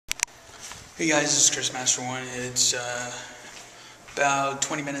Hey guys, this is Chris Master One. It's about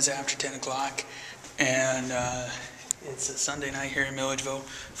 20 minutes after 10 o'clock, and it's a Sunday night here in Milledgeville.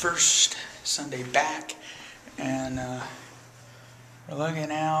 First Sunday back, and we're looking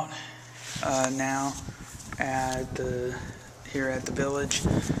out now at here at the village,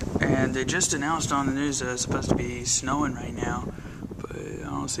 and they just announced on the news that it's supposed to be snowing right now, but I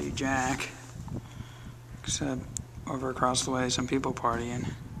don't see Jack, except over across the way, some people partying.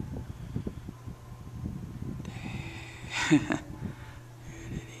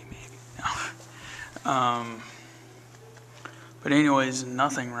 But anyways,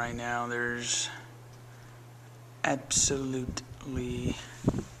 nothing right now. There's absolutely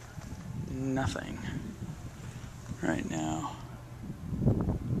nothing right now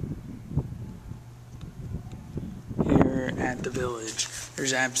here at the village.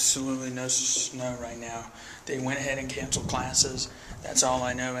 There's absolutely no snow right now. They went ahead and canceled classes. That's all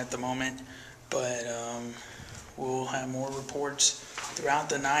I know at the moment. But we'll have more reports throughout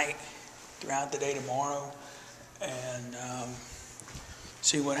the night, throughout the day tomorrow, and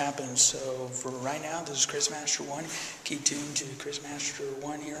see what happens. So for right now, this is Chris Master One. Keep tuned to Chris Master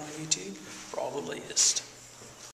One here on YouTube for all the latest.